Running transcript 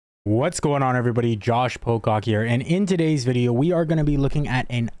What's going on, everybody? Josh Pocock here, and in today's video we are going to be looking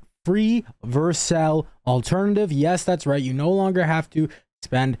at a free VERCEL alternative. Yes, that's right, you no longer have to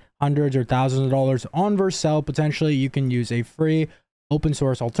spend hundreds or thousands of dollars on VERCEL. Potentially you can use a free open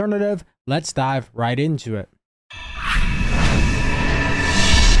source alternative. Let's dive right into it.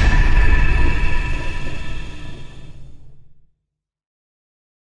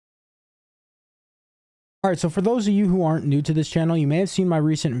 All right, so for those of you who aren't new to this channel, you may have seen my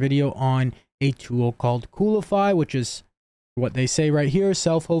recent video on a tool called Coolify, which is what they say right here: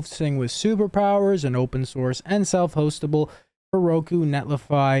 self-hosting with superpowers, and open source and self-hostable Heroku,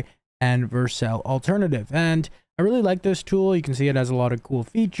 Netlify, and VERCEL alternative. And I really like this tool. You can see it has a lot of cool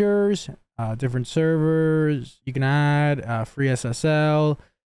features, different servers you can add, free SSL,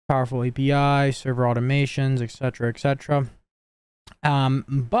 powerful API, server automations, etc., etc.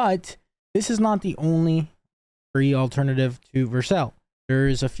 But this is not the only free alternative to VERCEL.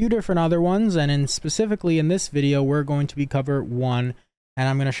 There's a few different other ones, and specifically in this video, we're going to cover one, and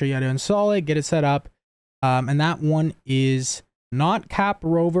I'm going to show you how to install it, get it set up. And that one is not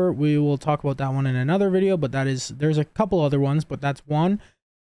Caprover. We will talk about that one in another video, but there's a couple other ones, but that's one.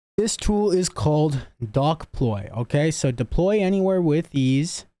 This tool is called Dokploy. Okay, so deploy anywhere with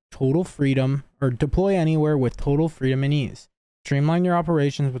ease, total freedom, or deploy anywhere with total freedom and ease. Streamline your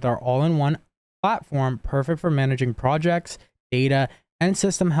operations with our all-in-one platform, perfect for managing projects, data, and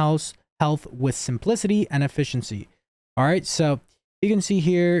system health with simplicity and efficiency. All right, so you can see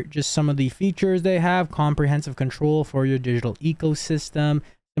here just some of the features they have: comprehensive control for your digital ecosystem,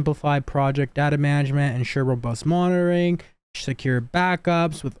 simplified project data management, ensure robust monitoring, secure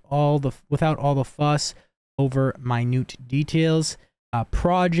backups without all the fuss over minute details.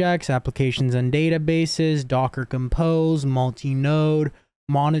 Projects, applications, and databases, Docker Compose, multi-node,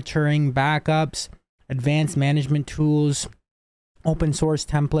 monitoring, backups, advanced management tools, open source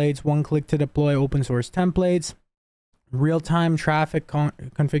templates, one click to deploy open source templates, real-time traffic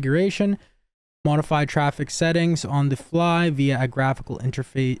configuration, modify traffic settings on the fly via a graphical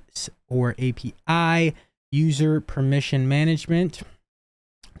interface or API, user permission management,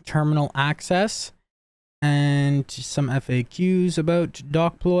 terminal access, and some FAQs about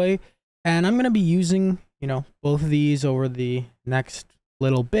Dokploy. And I'm going to be using, both of these over the next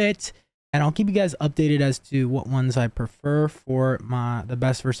little bit, and I'll keep you guys updated as to what ones I prefer for the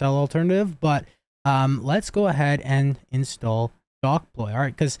best VERCEL alternative. But let's go ahead and install Dokploy. All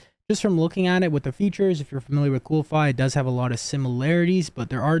right, because just from looking at it with the features, if you're familiar with Coolify, it does have a lot of similarities,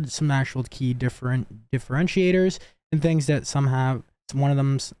 but there are some actual key differentiators and things that some have. One of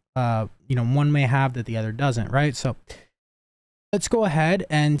them's one may have that the other doesn't, right? So let's go ahead,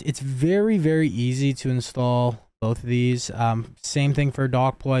 and it's very, very easy to install both of these. Same thing for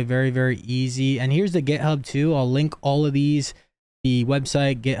Dokploy, very, very easy. And here's the GitHub too. I'll link all of these, the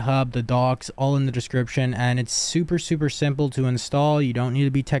website, GitHub, the docs, all in the description. And it's super, super simple to install. You don't need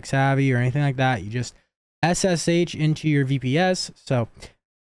to be tech savvy or anything like that. You just SSH into your VPS. So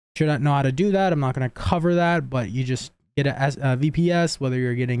should not know how to do that. I'm not going to cover that, but you just get a VPS, whether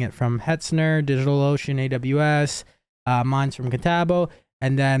you're getting it from Hetzner, DigitalOcean, AWS, mine's from Catabo.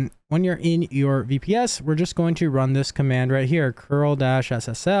 And then when you're in your VPS, we're just going to run this command right here: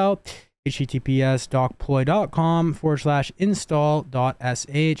 curl-ssl https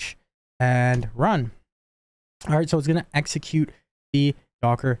dokploy.com/install.sh and run. All right, so it's going to execute the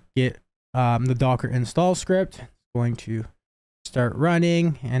Docker install script. It's going to start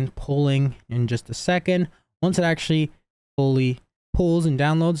running and pulling in just a second. Once it actually fully pulls and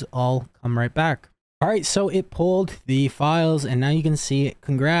downloads, I'll come right back. All right, so it pulled the files, and now you can see it.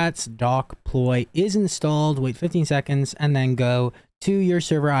 Congrats, Dokploy is installed. Wait 15 seconds and then go to your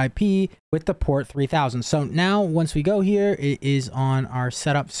server IP with the port 3000. So now once we go here, it is on our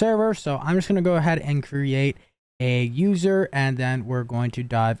setup server. So I'm just going to go ahead and create a user, and then we're going to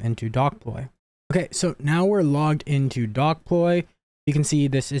dive into Dokploy. Okay, so now we're logged into Dokploy. You can see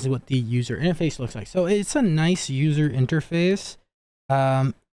this is what the user interface looks like. So it's a nice user interface.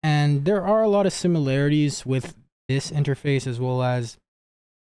 And there are a lot of similarities with this interface as well as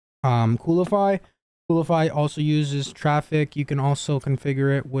Coolify. Coolify also uses traffic. You can also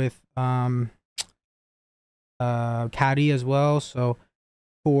configure it with Caddy as well. So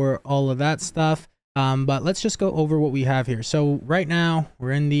for all of that stuff. But let's just go over what we have here. So right now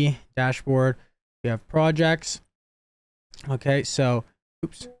we're in the dashboard. We have projects. Okay, so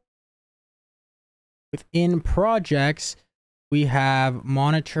within projects, we have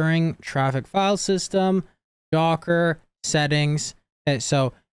monitoring, traffic file system, Docker, settings. Okay,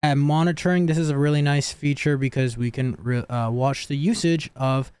 so at monitoring, this is a really nice feature because we can watch the usage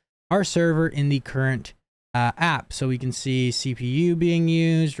of our server in the current app. So we can see CPU being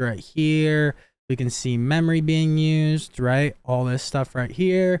used right here. We can see memory being used, right? All this stuff right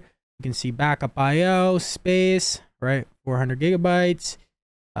here. You can see backup IO, space, right? 400 gigabytes,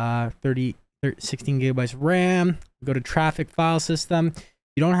 16 gigabytes RAM. Go to traffic file system.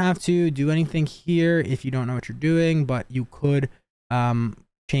 You don't have to do anything here if you don't know what you're doing, but you could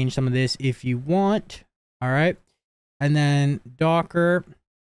change some of this if you want. All right. And then Docker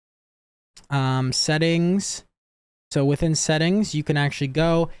settings. So within settings, you can actually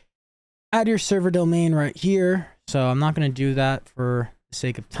go add your server domain right here. So I'm not going to do that for the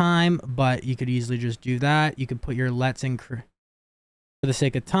sake of time, but you could easily just do that. You could put your let's encrypt. For the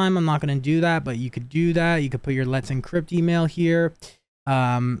sake of time, I'm not going to do that, but you could do that. You could put your let's encrypt email here,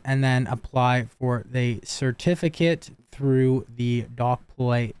 and then apply for the certificate through the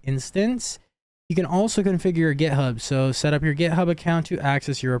Dokploy instance. You can also configure your GitHub. So set up your GitHub account to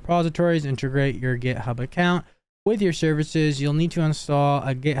access your repositories, integrate your GitHub account with your services. You'll need to install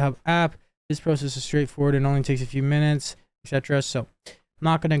a GitHub app. This process is straightforward and only takes a few minutes, etc. So I'm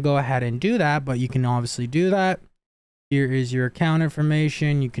not going to go ahead and do that, but you can obviously do that. Here is your account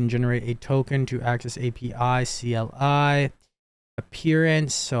information. You can generate a token to access API, CLI,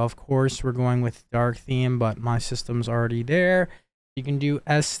 appearance. So of course we're going with dark theme, but my system's already there. You can do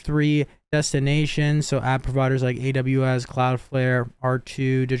S3 destination. So app providers like AWS, Cloudflare,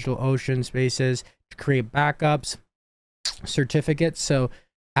 R2, DigitalOcean, Spaces to create backups, certificates. So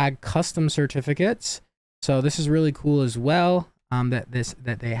add custom certificates. So this is really cool as well.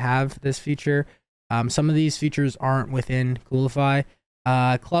 That they have this feature. Some of these features aren't within Coolify.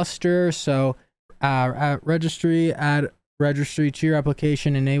 Cluster, so registry, add registry to your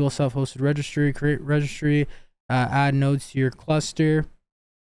application, enable self-hosted registry, create registry, add nodes to your cluster,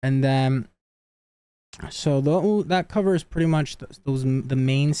 and then so that covers pretty much the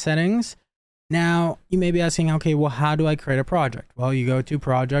main settings. Now you may be asking, okay, well, how do I create a project? Well, you go to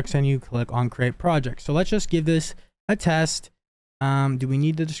projects and you click on create project. So let's just give this a test. Do we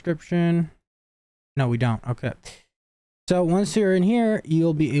need the description? No, we don't. Okay. So once you're in here,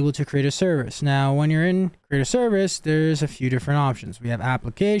 you'll be able to create a service. Now, when you're in create a service, there's a few different options. We have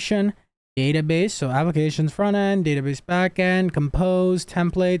application, database. So applications front end, database back end, compose,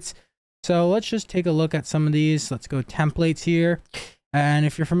 templates. So let's just take a look at some of these. Let's go templates here. And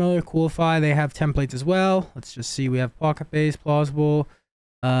if you're familiar with Coolify, they have templates as well. Let's just see. We have Pocket Base, Plausible.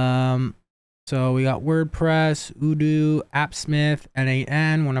 So we got WordPress, Odoo, AppSmith,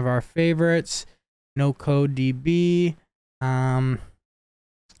 N8N, one of our favorites. No Code DB, Minio,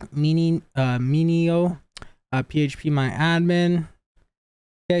 PHP My Admin.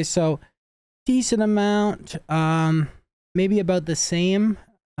 Okay, so decent amount, maybe about the same,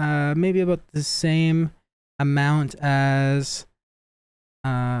 amount as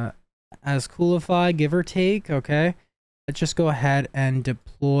Coolify, give or take. Okay, let's just go ahead and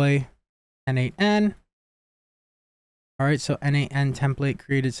deploy N8N. All right, so N8N template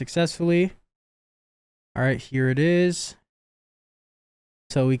created successfully. All right, here it is.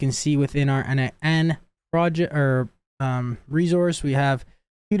 So we can see within our N8N project or resource, we have a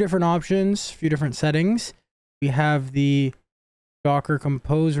few different options, a few different settings. We have the Docker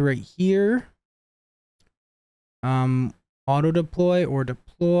Compose right here. Auto deploy or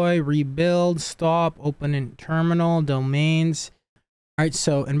deploy, rebuild, stop, open in terminal, domains. All right,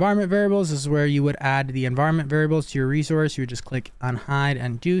 so environment variables, this is where you would add the environment variables to your resource. You would just click on hide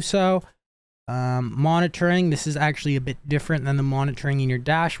and do so. Monitoring, this is actually a bit different than the monitoring in your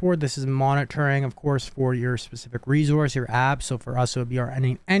dashboard. This is monitoring, of course, for your specific resource, your app. So for us, it would be our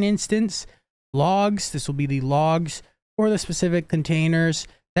N8N instance. Logs, this will be the logs for the specific containers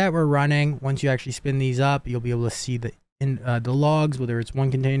that we're running. Once you actually spin these up, you'll be able to see the logs, whether it's one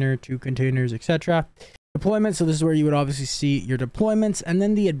container, two containers, etc. Deployment, so this is where you would obviously see your deployments, and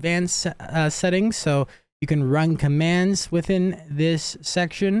then the advanced settings. So you can run commands within this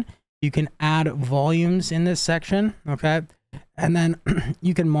section. You can add volumes in this section, okay? And then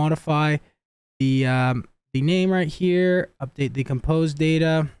you can modify the name right here, update the compose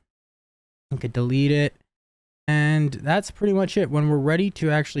data. You could delete it. And that's pretty much it. When we're ready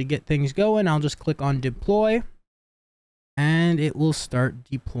to actually get things going, I'll just click on deploy and it will start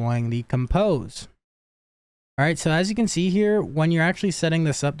deploying the compose. All right, so as you can see here, when you're actually setting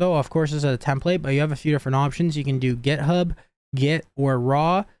this up though, of course, it's a template, but you have a few different options. You can do GitHub, Git, or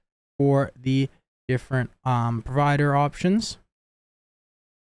raw for the different provider options.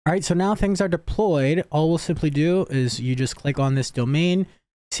 All right, so now things are deployed. All we'll simply do is you just click on this domain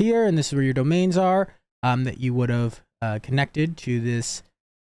here, and this is where your domains are that you would have connected to this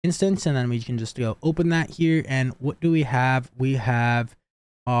instance, and then we can just go open that here. And what do we have? We have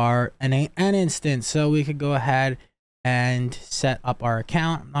are an instance. So we could go ahead and set up our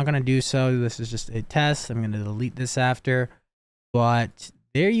account. I'm not going to do so. This is just a test. I'm going to delete this after. But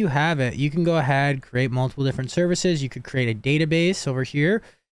there you have it. You can go ahead, create multiple different services. You could create a database over here.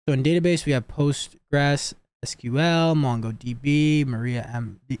 So in database, we have Postgres, SQL, MongoDB,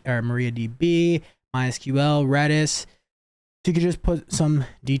 MariaDB, MySQL, Redis. So you could just put some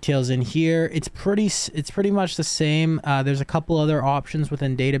details in here. It's pretty much the same. There's a couple other options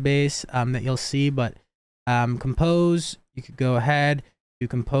within database that you'll see, but compose, you could go ahead, do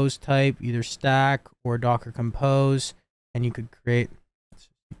compose type, either stack or Docker compose, and you could create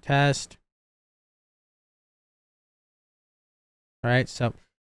test. All right, so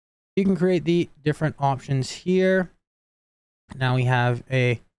you can create the different options here. Now we have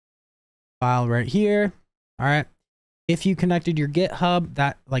a file right here. All right. If you connected your GitHub,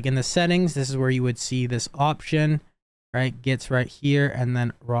 that like in the settings, this is where you would see this option, right? Git's right here, and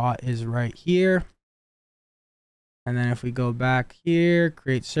then raw is right here. And then if we go back here,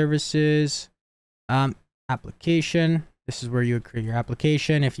 create services, application, this is where you would create your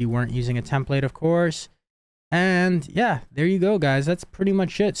application if you weren't using a template, of course. And yeah, there you go, guys. That's pretty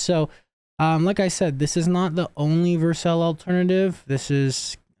much it. So like I said, this is not the only VERCEL alternative. This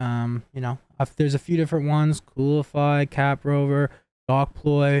is, you know, there's a few different ones, Coolify, Caprover,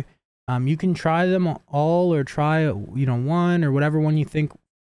 Dokploy. You can try them all or try, you know, one or whatever one you think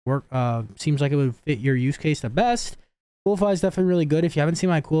seems like it would fit your use case the best. Coolify is definitely really good. If you haven't seen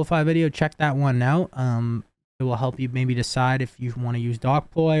my Coolify video, check that one out. It will help you maybe decide if you want to use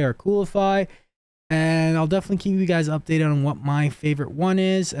Dokploy or Coolify. And I'll definitely keep you guys updated on what my favorite one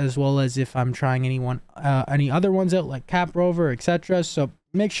is, as well as if I'm trying any other ones out like Caprover, etc. So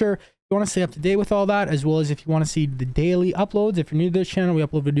make sure you want to stay up to date with all that, as well as if you want to see the daily uploads. If you're new to this channel, we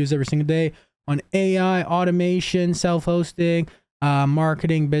upload videos every single day on AI, automation, self-hosting,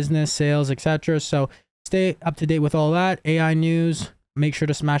 marketing, business, sales, etc. So stay up to date with all that. AI news. Make sure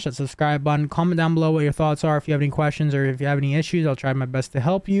to smash that subscribe button. Comment down below what your thoughts are. If you have any questions or if you have any issues, I'll try my best to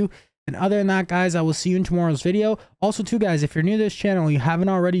help you. And other than that, guys, I will see you in tomorrow's video. Also, too, guys, if you're new to this channel and you haven't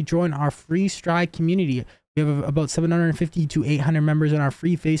already joined our free Stride community, we have about 750 to 800 members in our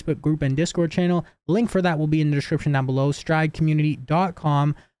free Facebook group and Discord channel. Link for that will be in the description down below,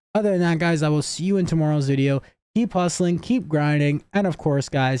 stridecommunity.com. Other than that, guys, I will see you in tomorrow's video. Keep hustling, keep grinding, and of course,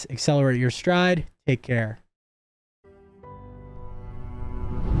 guys, accelerate your stride. Take care.